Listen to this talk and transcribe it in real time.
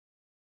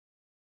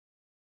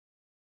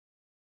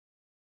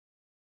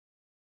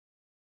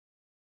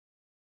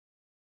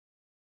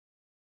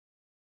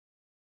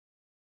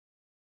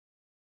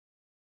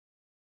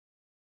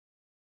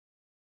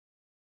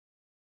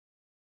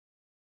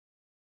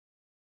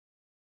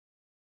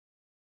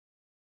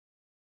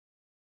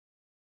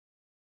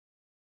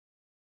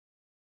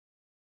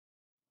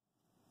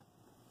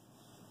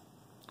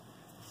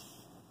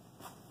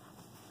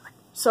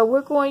So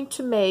we're going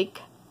to make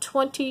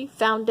 20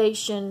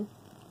 foundation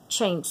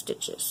chain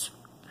stitches.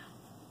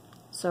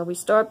 So we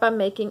start by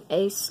making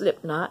a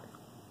slip knot.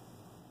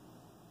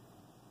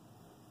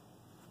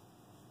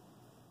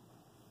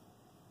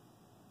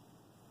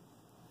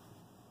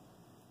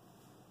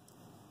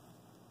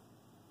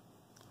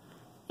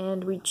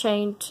 And we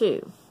chain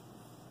 2.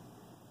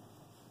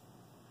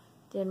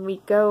 Then we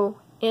go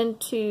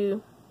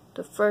into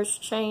the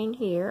first chain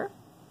here,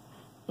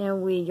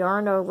 and we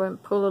yarn over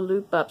and pull a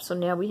loop up. So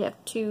now we have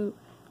 2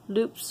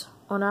 loops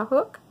on our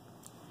hook.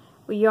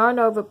 We yarn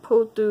over,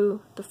 pull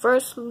through the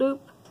first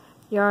loop,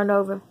 yarn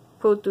over,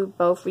 pull through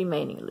both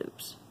remaining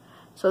loops.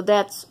 So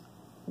that's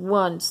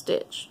 1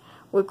 stitch.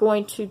 We're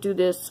going to do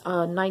this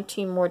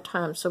 19 more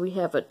times, so we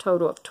have a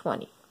total of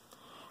 20.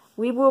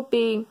 We will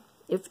be,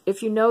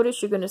 if you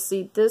notice, you're going to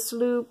see this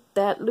loop,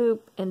 that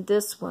loop, and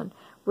this one.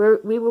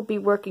 We will be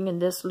working in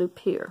this loop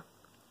here.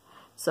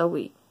 So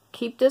we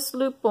keep this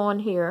loop on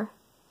here,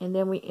 and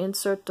then we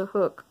insert the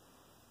hook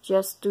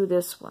just through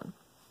this one.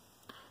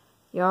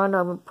 Yarn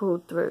over and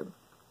pull through.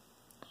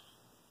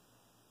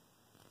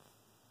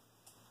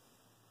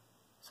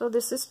 So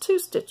this is 2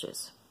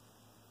 stitches.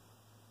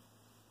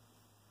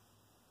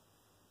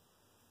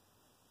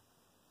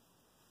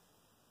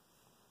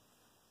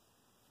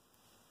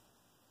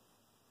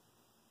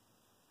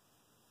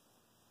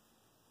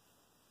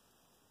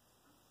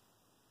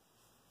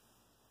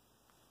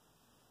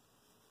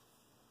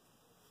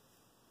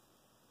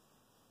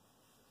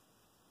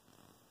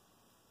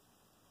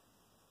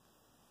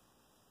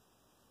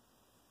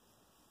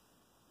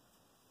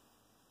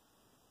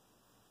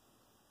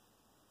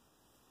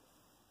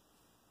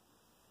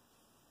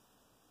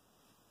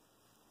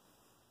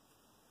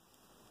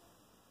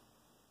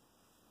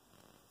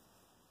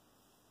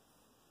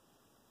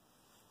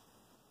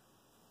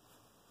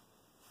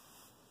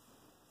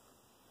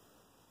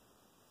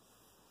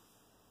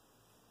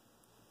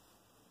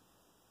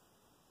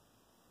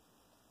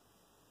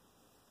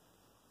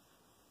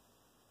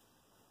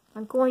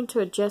 I'm going to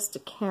adjust the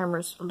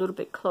cameras a little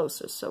bit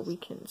closer so we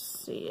can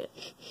see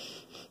it.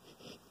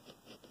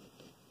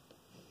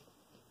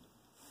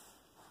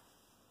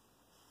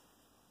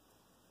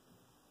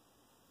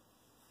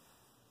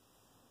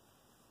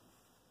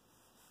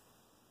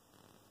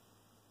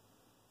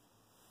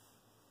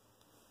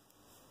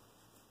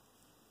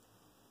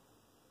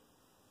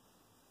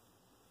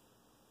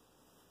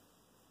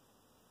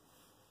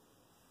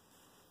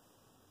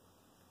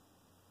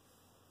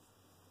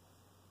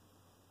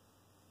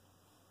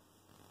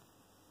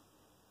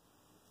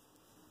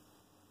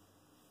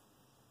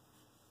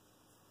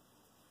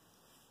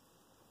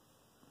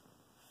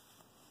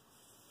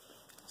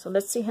 So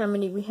let's see how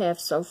many we have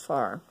so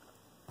far.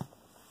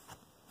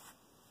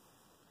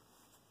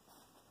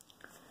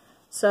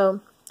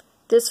 So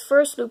this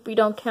first loop we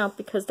don't count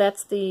because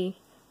that's the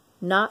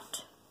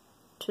knot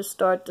to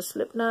start the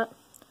slip knot.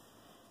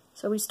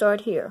 So we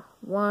start here.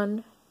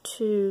 1,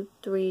 2,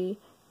 3,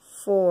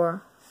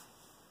 4,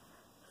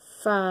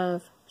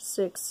 5,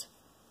 6,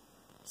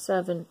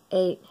 7,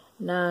 8,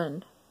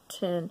 9,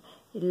 10,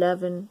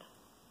 11,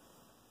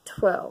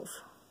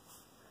 12.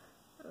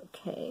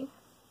 Okay.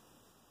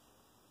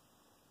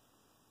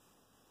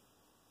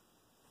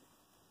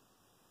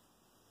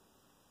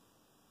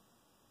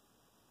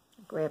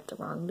 Grabbed the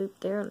wrong loop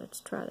there.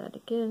 Let's try that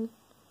again.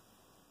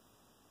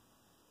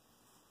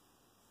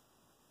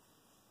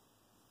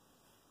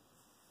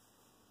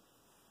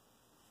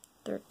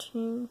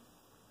 $13.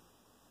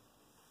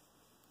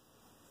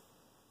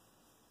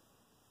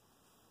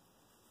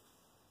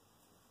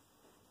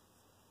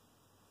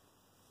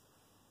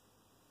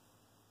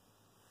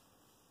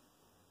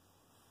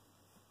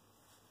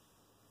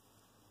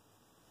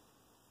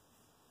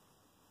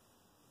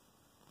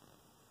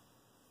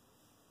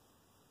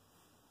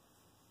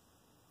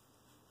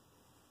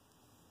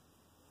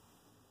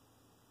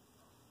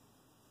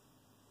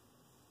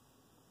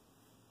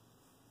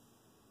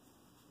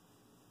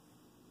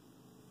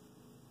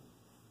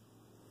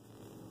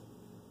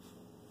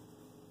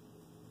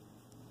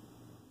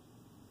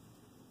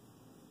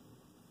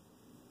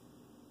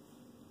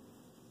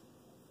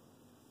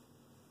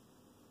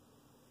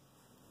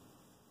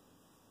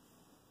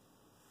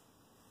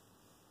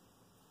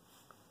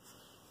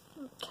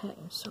 Okay,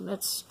 so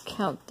let's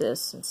count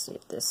this and see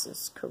if this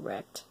is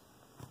correct.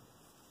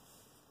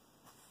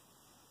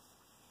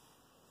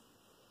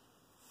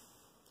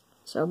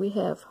 So we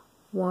have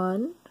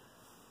 1,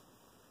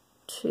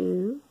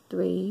 2,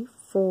 3,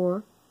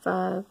 4,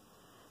 5,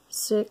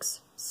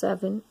 6,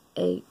 7,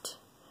 8,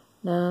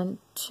 9,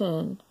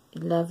 10,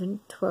 11,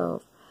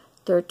 12,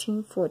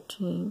 13,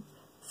 14,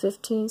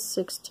 15,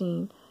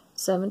 16,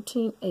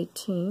 17,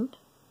 18,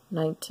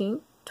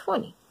 19,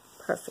 20.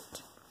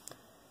 Perfect.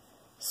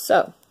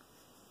 So,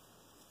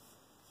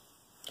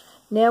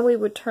 now we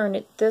would turn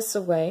it this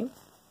way,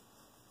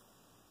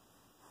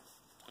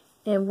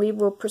 and we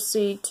will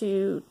proceed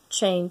to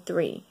chain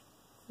 3.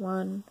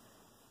 1,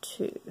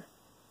 2,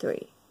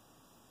 3.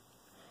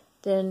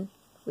 Then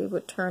we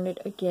would turn it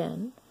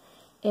again,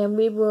 and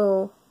we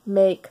will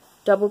make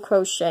double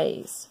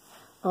crochets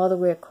all the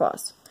way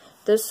across.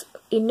 This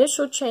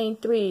initial chain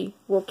 3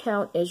 will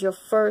count as your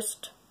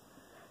first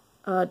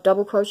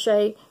double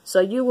crochet, so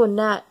you will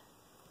not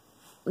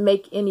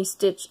make any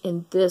stitch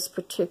in this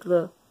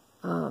particular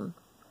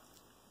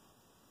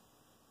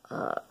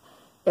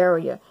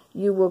area.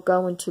 You will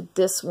go into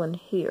this one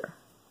here.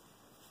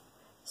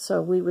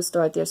 So we will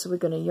start there. So we're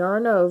going to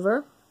yarn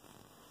over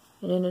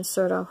and then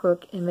insert our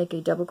hook and make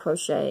a double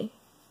crochet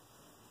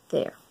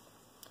there.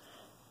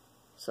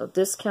 So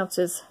this counts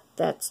as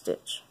that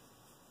stitch.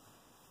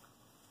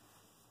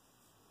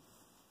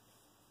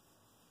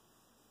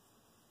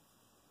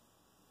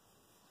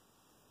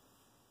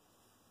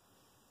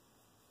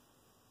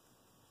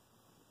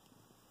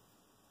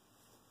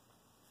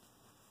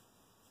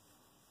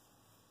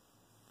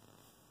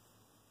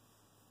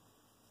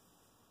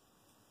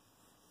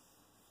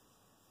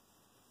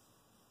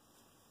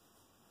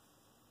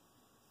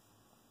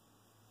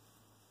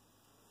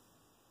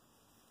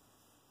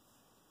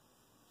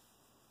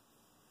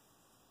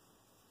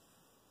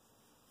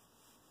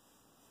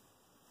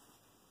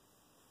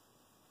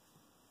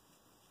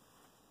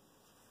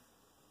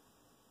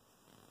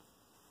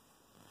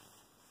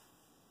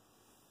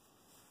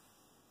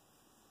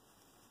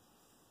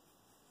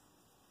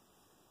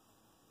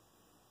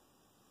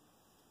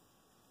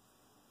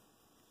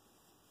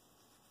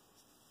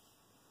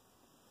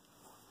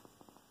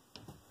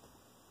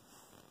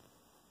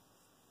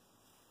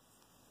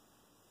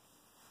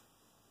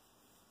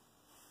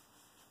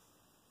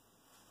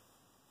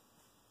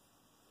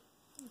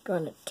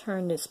 Going to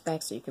turn this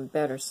back so you can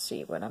better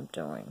see what I'm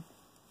doing.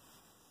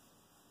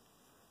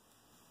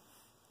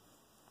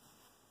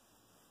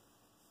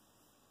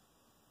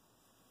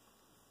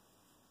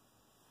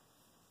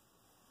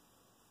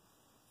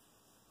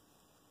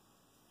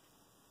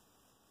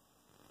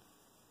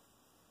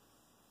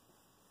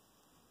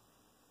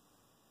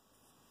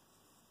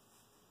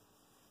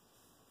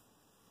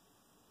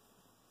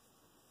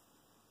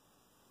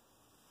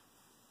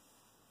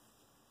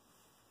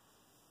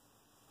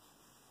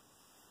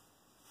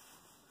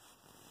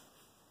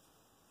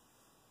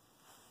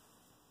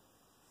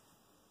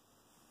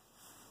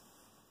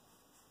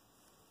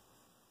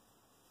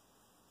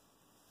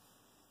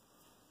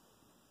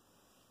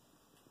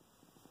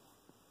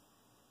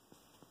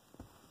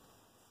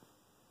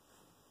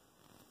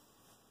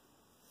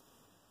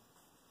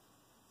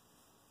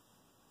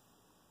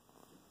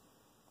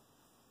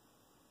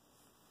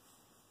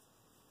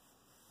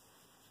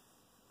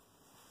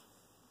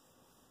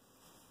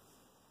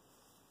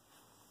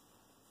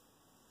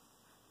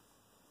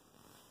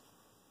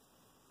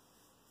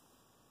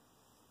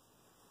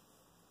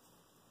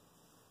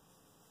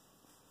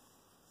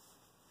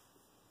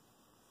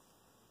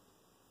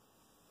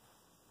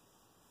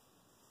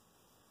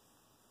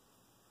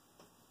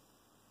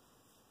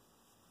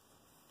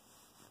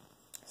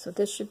 So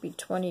this should be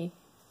 20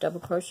 double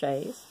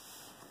crochets.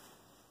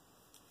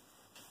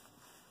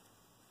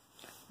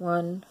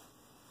 1,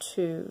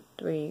 2,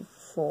 3,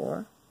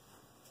 4,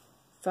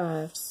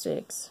 5,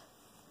 6,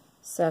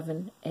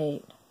 7,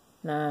 8,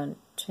 9,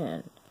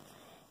 10,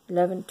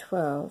 11,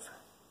 12,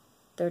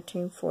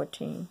 13,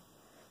 14,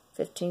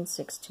 15,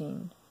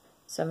 16,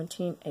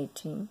 17,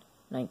 18,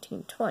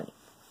 19, 20.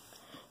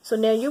 So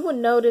now you will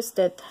notice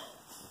that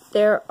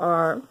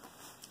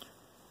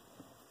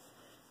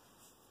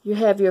you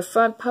have your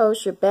front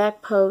post, your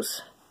back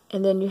post,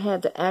 and then you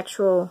have the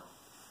actual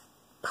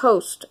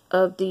post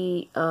of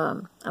the,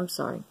 I'm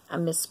sorry, I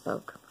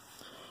misspoke.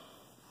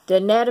 The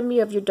anatomy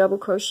of your double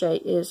crochet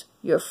is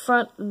your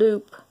front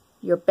loop,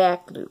 your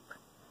back loop,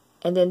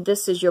 and then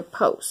this is your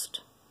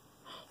post.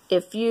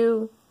 If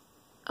you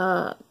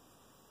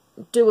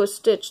do a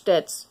stitch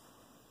that's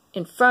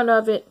in front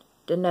of it,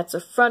 then that's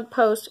a front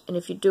post, and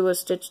if you do a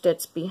stitch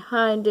that's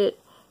behind it,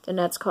 then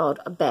that's called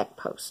a back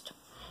post.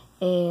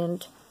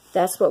 And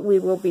that's what we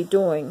will be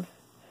doing,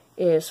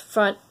 is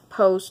front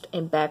post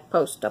and back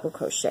post double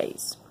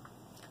crochets.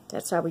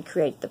 That's how we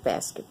create the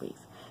basket weave.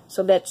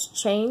 So let's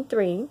chain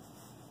 3,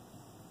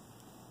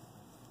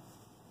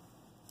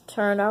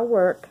 turn our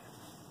work,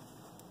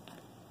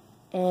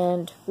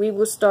 and we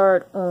will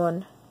start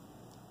on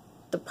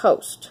the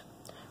post.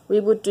 We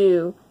will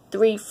do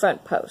 3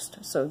 front posts.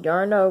 So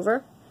yarn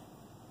over,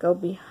 go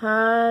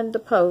behind the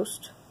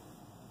post,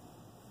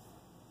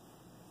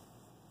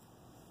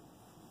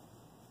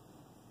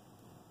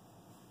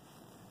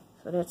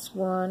 so that's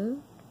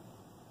 1,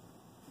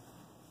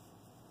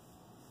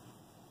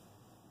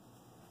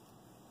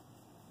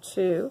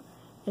 2,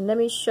 and let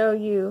me show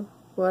you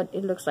what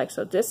it looks like.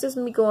 So this is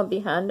me going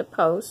behind the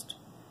post,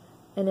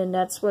 and then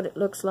that's what it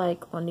looks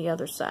like on the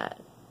other side.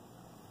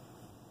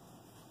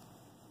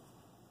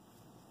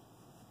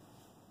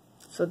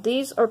 So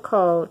these are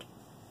called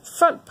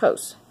front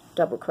post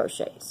double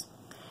crochets.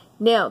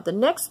 Now the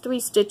next 3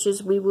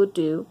 stitches we will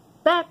do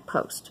back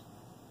post.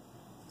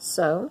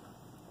 So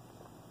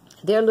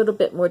they're a little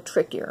bit more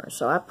trickier.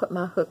 So I put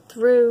my hook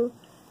through,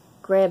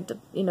 grab the,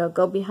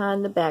 go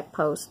behind the back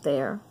post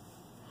there,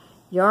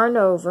 yarn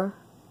over,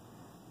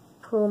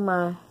 pull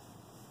my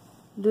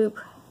loop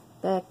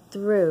back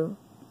through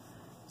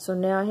So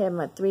now I have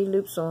my 3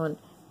 loops on,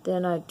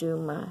 then I do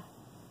my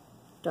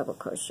double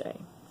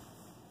crochet.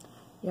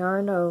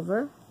 Yarn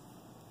over.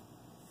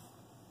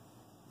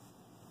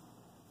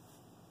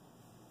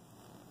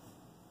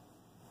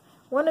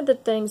 One of the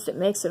things that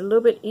makes it a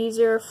little bit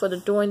easier for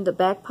doing the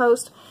back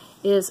post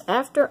is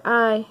after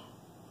I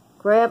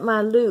grab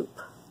my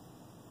loop,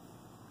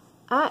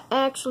 I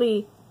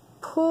actually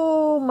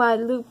pull my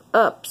loop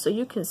up so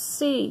you can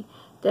see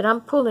that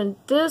I'm pulling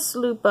this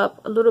loop up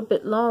a little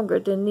bit longer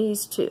than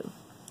these two.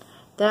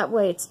 That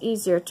way it's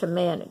easier to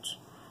manage.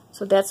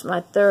 So that's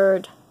my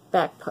 3rd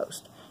back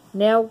post.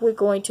 Now we're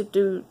going to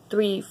do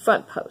 3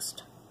 front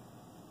posts.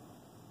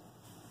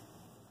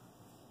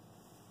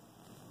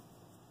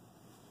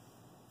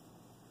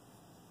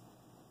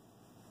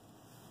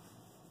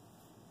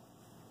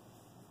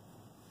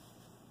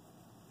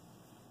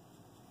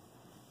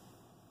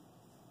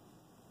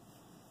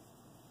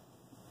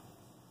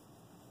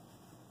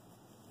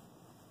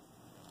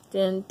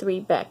 Then 3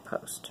 back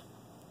posts.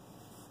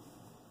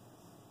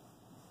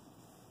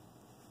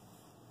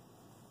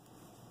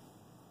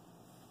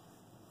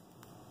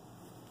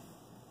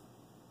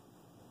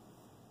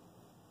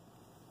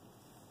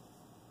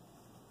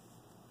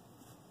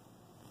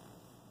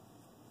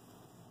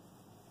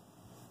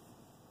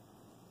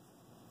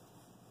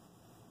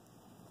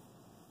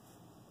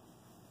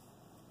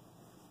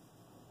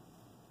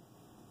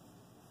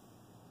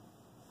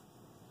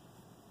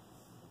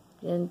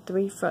 Then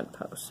 3 front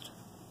posts.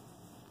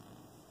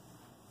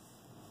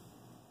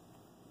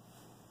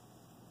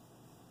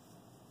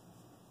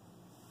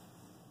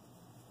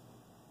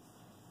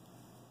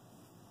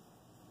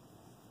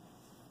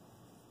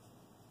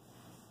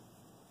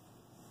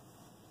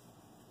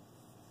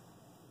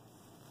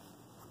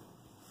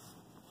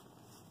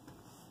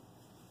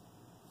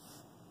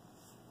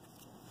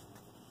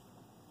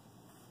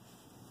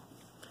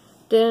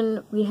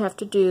 Then we have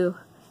to do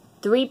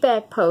 3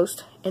 back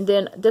posts, and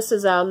then this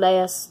is our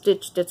last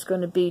stitch that's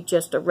going to be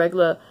just a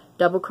regular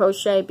double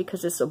crochet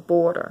because it's a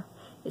border.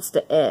 It's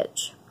the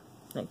edge.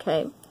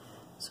 Okay,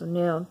 so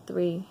now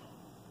 3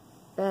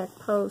 back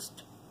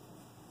posts.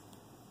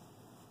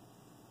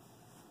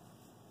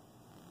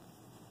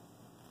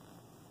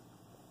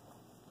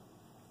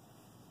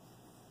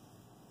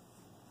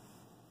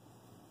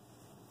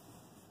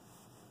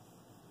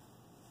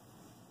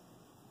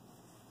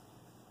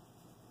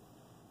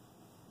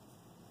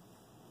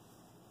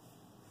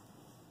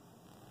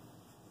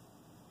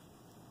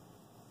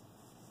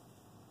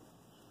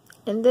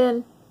 And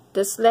then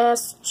this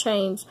last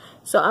chain,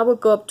 so I will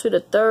go up to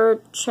the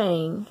 3rd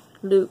chain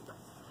loop,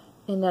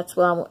 and that's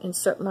where I will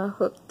insert my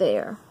hook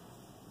there.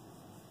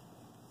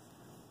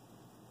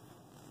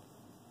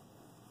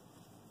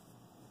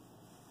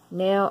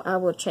 Now I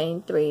will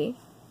chain 3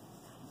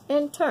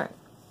 and turn.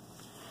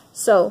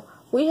 So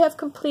we have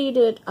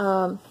completed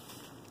 2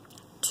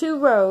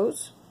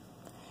 rows,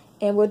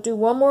 and we'll do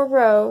 1 more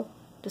row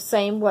the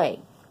same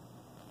way,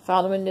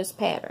 following this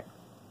pattern.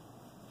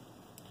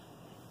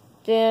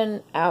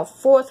 Then our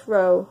 4th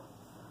row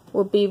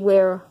will be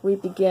where we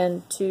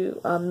begin to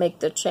make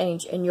the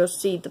change, and you'll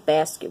see the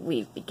basket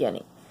weave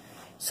beginning.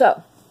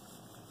 So,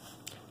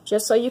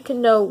 just so you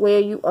can know where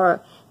you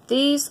are,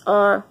 these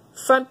are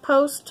front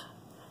post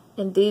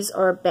and these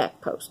are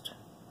back post.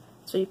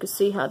 So you can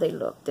see how they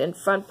look. Then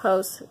front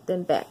post,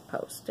 then back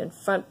post, then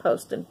front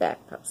post, and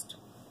back post.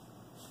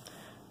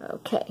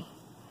 Okay,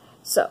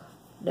 so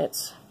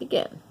let's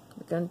begin.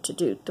 We're going to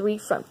do 3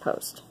 front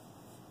posts.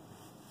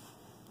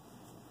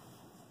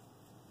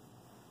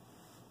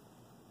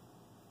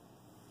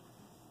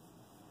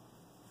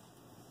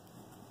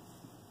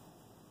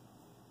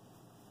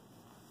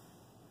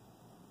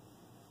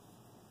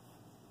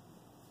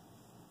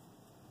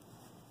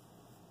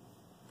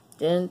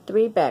 Then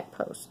 3 back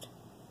posts.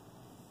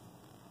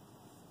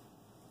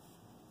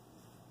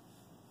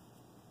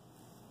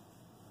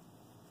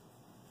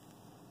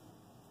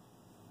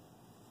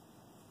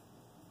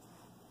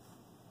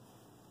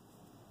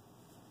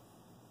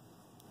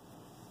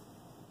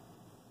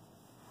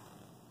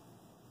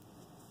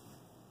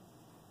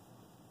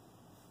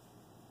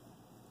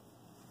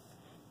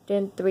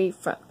 Then 3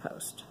 front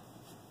posts.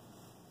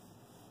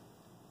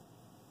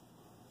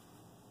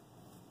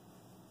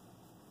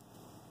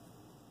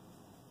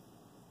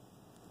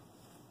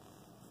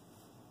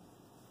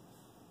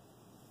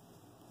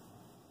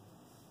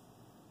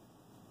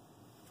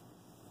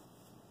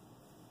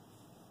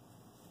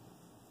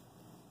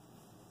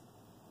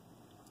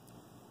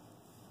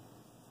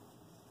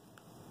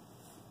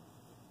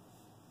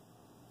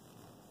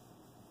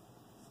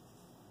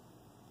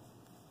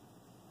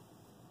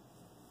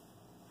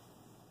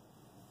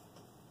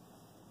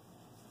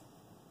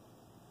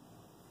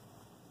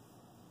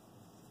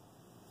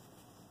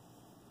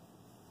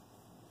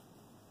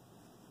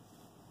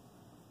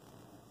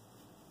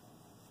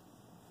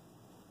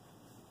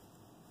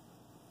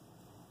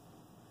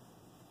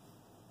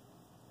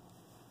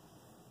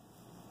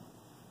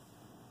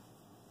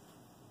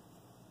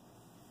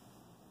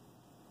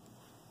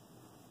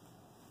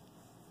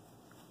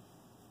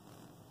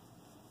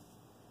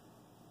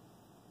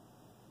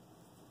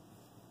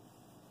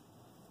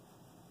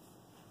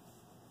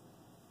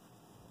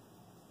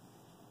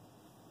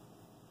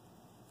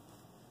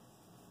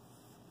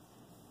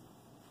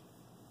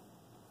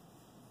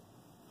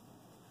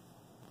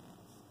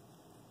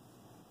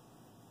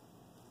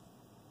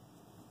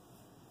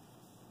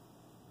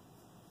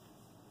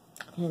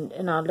 And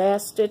in our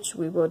last stitch,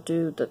 we will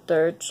do the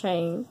third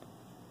chain.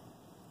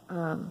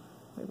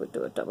 We will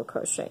do a double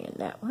crochet in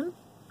that one.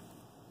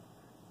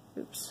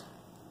 Oops.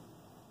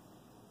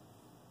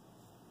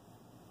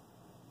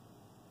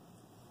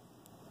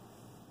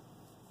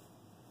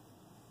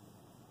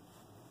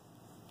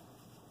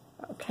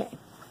 Okay.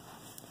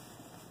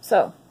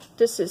 So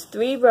this is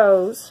 3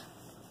 rows.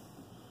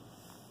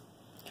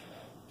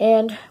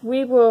 And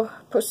we will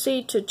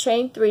proceed to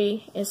chain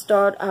 3 and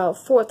start our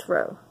 4th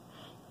row.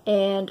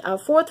 And our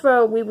 4th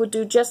row, we will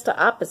do just the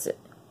opposite.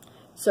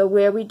 So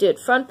where we did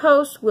front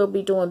post, we'll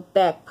be doing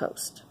back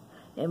post.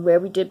 And where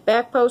we did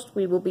back post,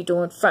 we will be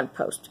doing front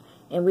post.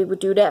 And we will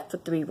do that for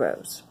 3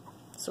 rows.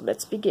 So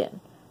let's begin.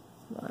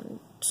 1,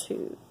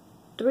 2,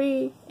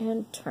 3,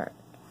 and turn.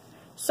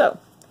 So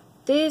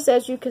these,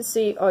 as you can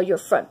see, are your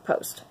front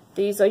post.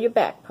 These are your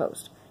back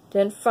post.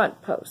 Then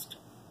front post.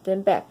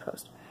 Then back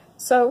post.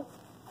 So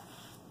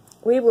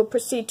we will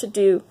proceed to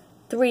do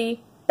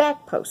 3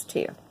 back posts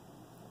here.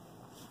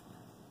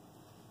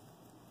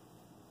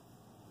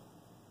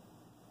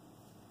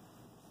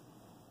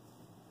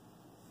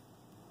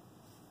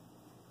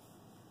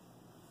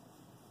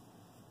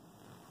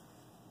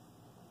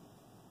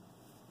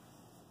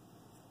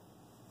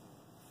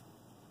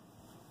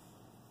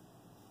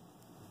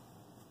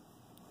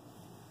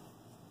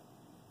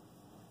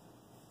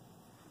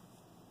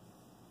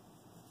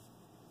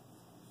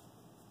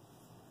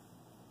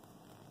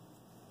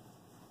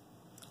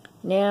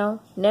 Now,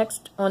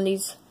 next on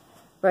these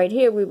right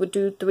here, we would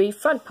do 3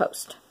 front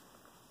posts.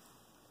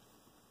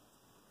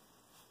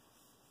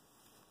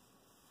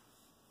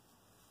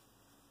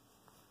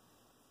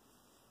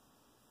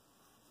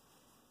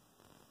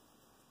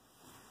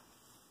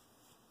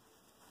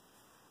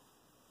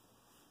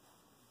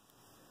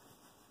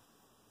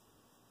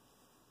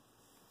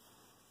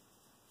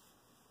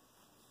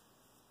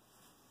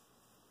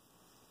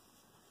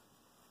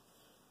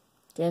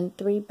 Then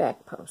 3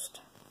 back posts.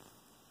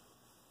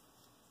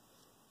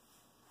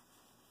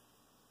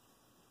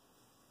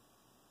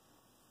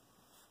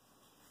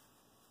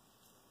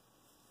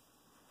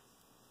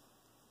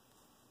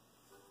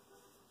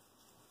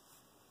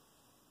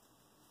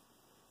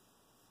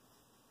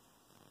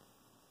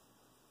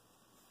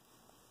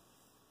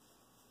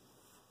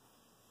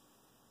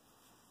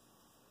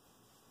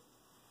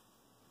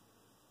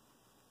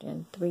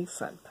 And 3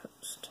 front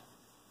posts.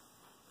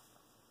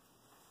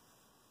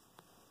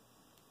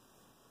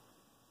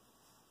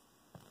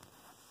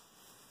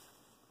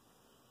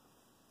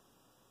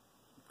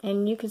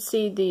 And you can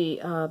see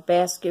the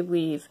basket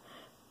weave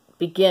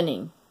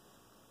beginning.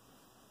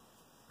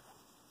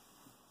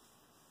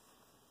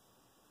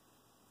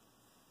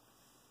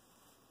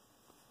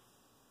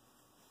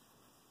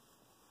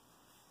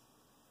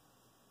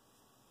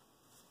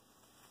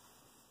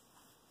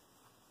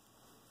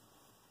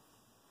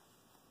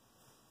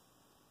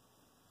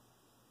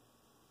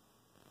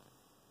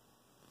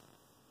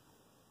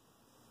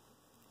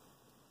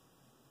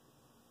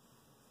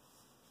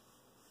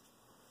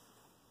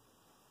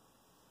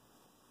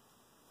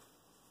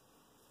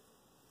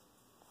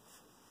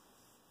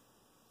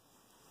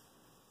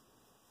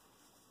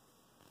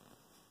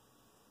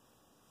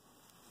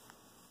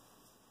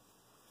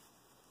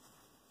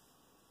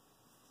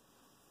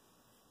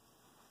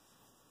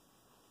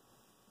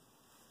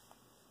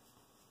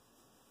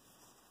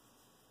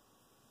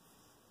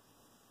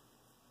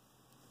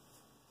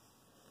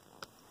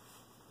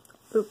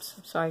 Oops,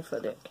 I'm sorry for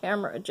the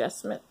camera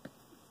adjustment.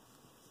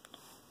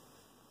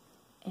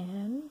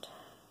 And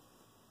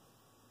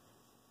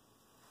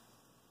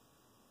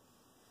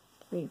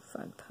 3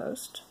 front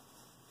posts.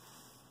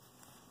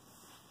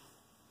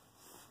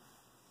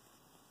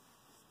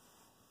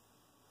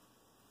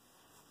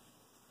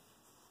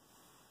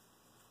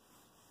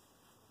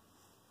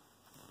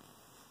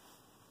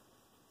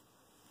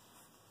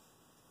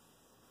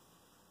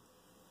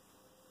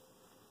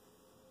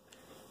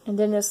 And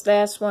then this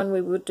last one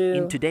we will do...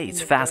 In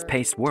today's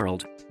fast-paced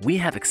world, we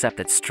have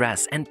accepted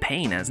stress and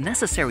pain as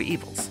necessary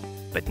evils,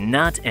 but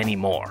not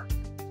anymore.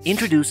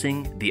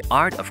 Introducing the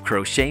Art of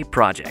Crochet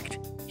Project,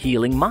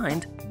 healing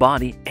mind,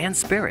 body, and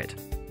spirit.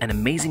 An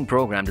amazing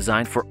program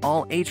designed for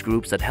all age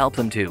groups that help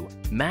them to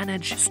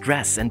manage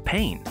stress and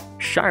pain,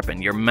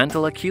 sharpen your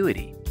mental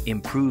acuity,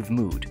 improve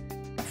mood,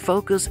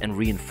 focus and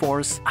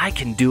reinforce I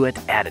can do it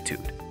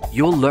attitude.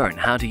 You'll learn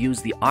how to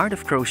use the art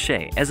of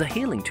crochet as a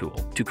healing tool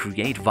to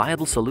create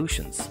viable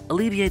solutions,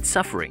 alleviate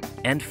suffering,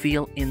 and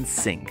feel in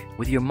sync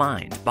with your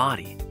mind,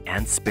 body,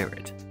 and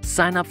spirit.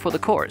 Sign up for the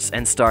course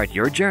and start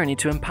your journey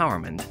to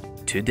empowerment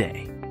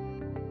today.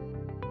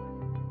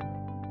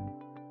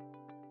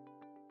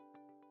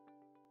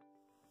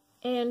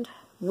 And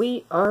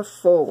we are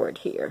forward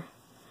here.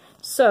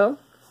 So,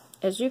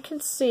 as you can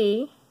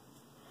see,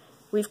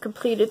 we've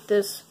completed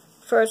this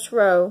first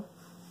row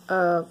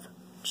of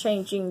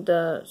changing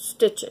the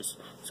stitches.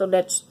 So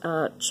let's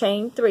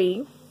chain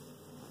 3,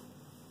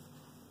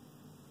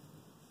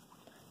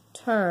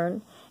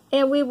 turn,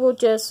 and we will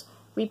just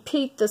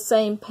repeat the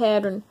same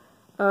pattern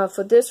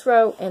for this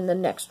row and the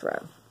next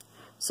row.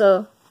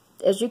 So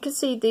as you can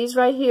see, these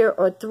right here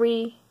are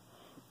 3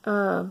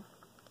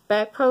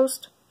 back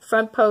post,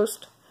 front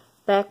post,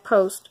 back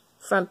post,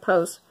 front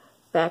post,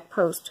 back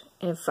post,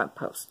 and front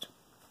post.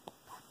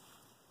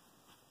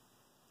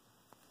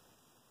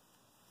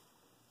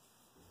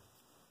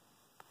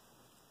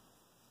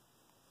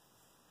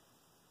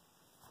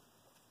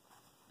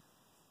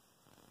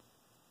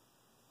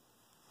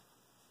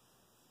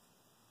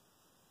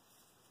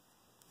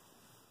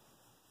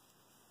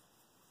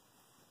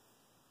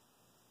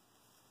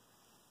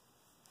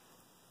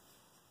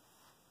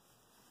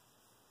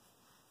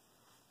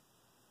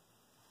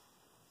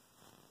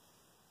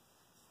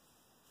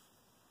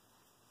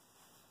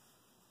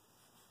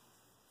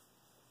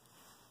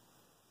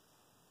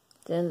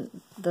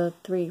 Then the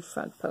 3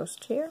 front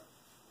posts here.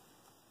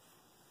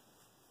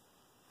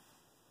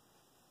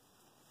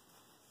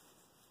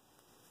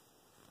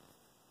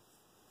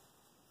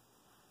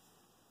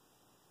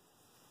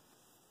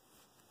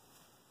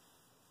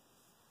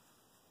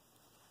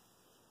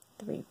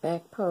 Three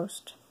back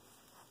post.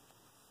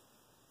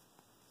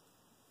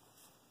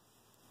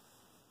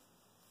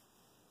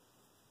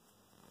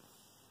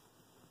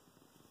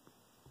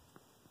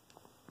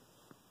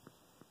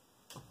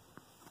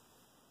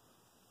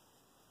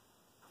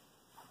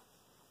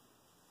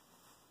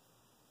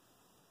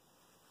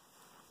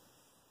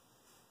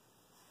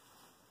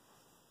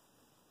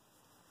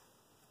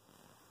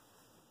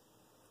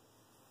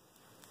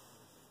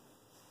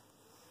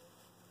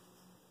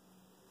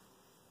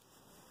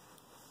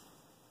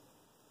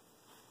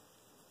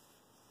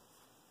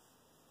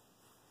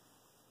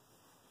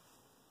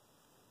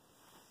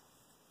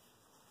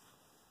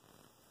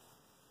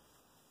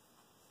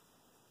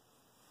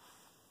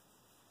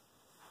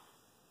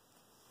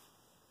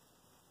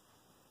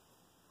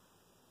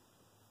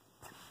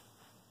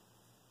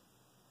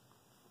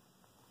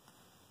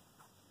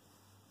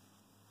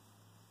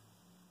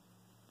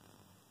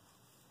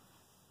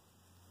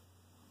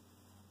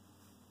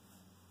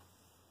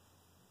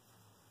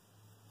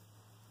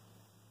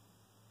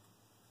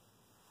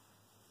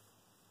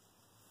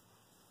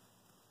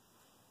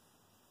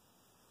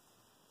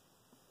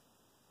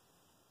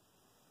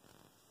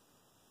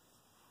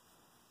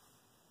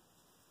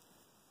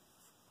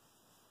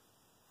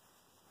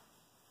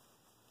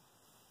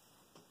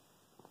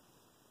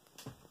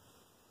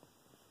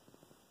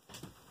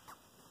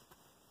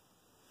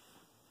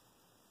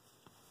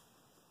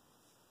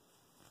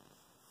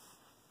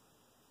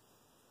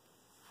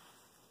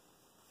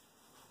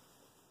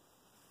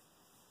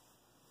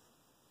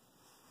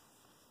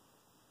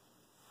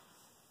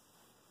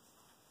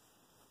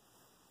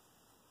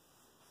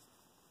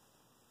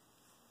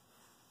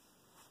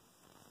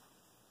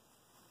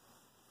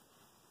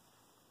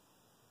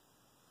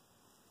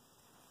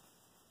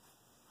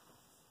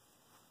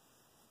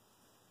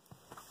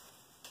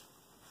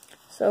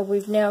 So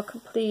we've now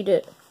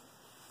completed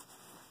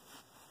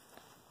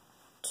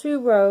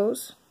 2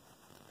 rows,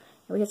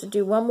 and we have to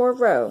do 1 more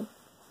row.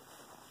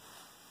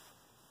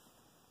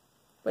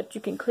 But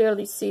you can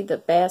clearly see the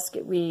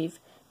basket weave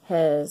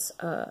has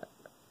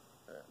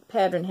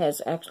pattern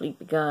has actually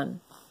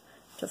begun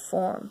to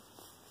form.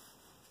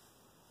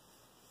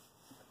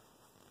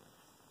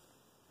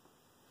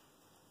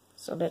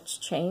 So let's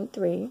chain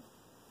 3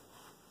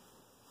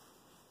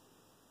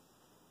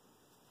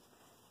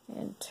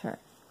 and turn.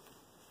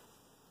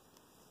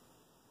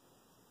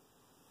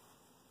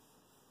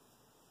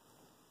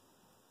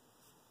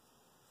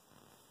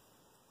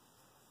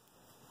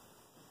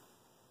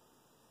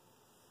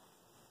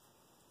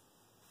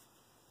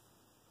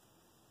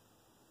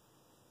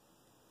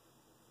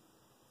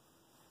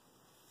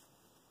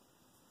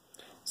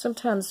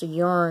 Sometimes the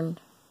yarn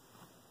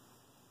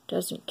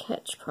doesn't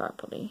catch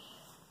properly.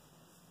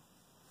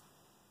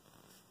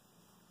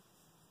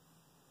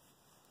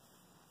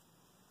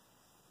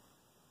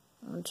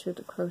 Onto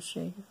the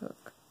crochet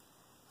hook.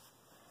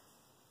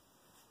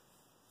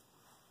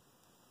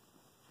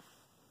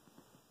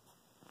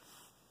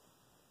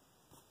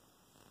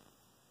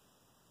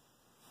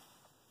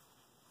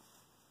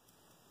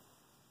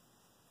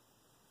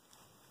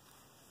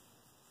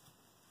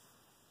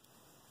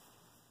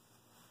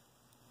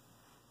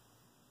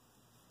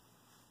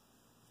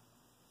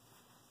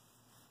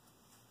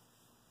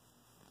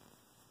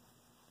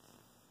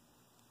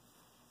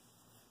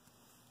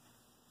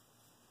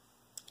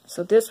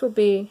 So this will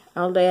be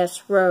our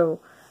last row,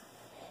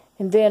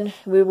 and then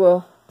we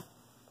will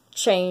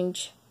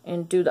change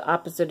and do the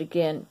opposite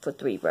again for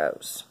 3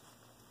 rows.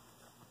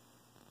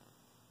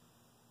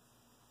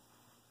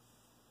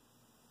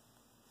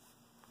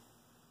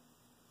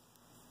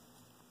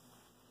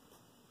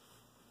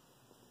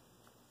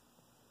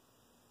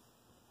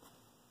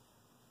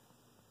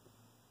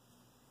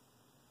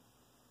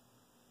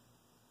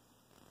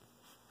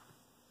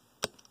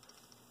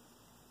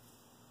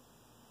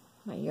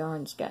 My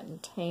yarn's gotten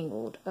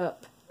tangled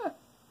up.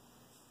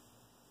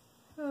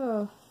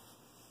 Oh,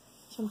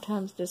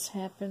 sometimes this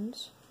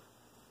happens.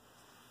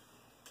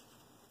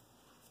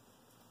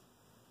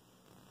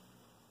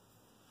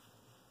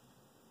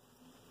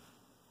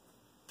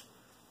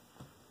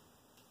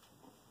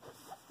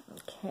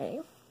 Okay.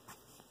 Okay.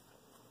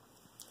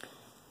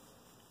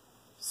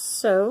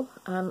 So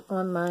I'm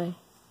on my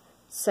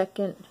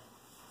second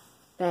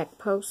back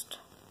post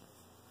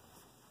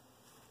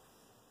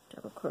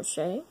double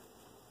crochet.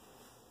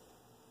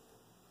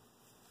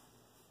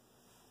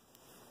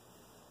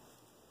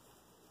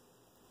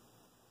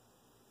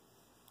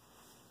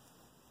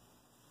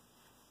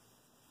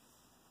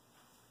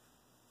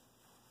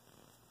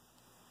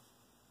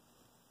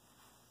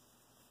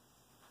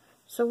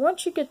 So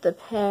once you get the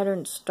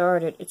pattern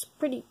started, it's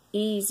pretty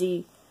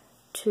easy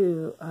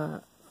to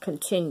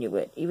continue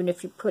it. Even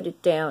if you put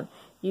it down,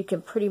 you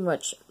can pretty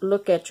much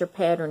look at your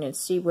pattern and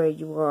see where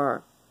you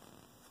are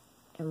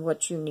and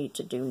what you need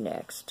to do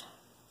next.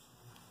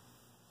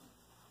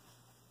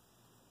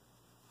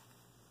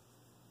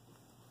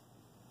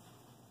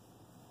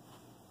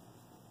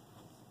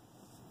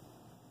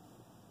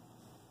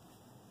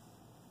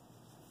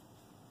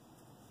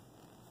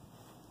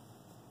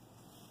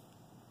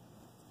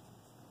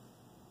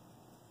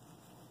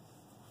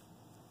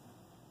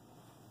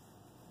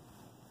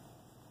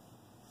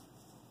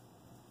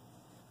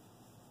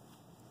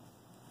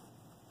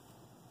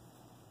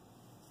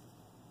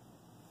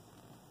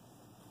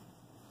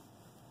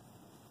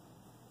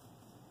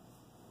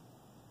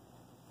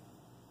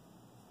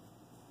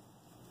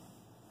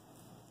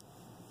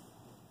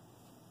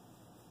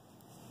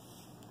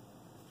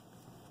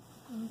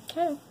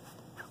 Okay.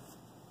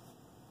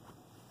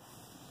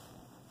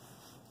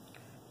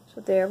 So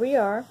there we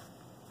are.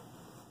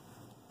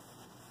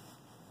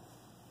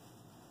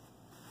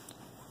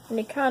 And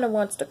it kind of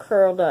wants to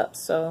curl up,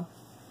 so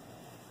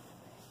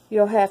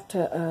you'll have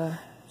to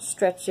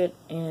stretch it.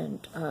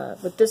 And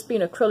with this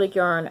being acrylic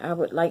yarn, I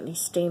would lightly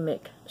steam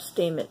it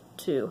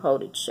to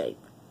hold its shape.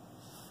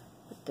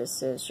 But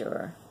this is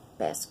your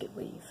basket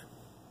weave.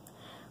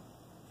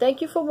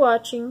 Thank you for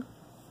watching.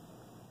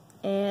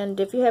 And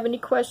if you have any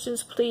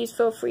questions, please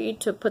feel free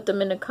to put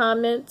them in the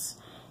comments,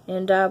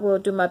 and I will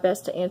do my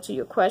best to answer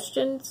your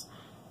questions.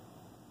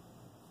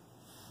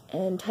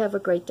 And have a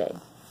great day.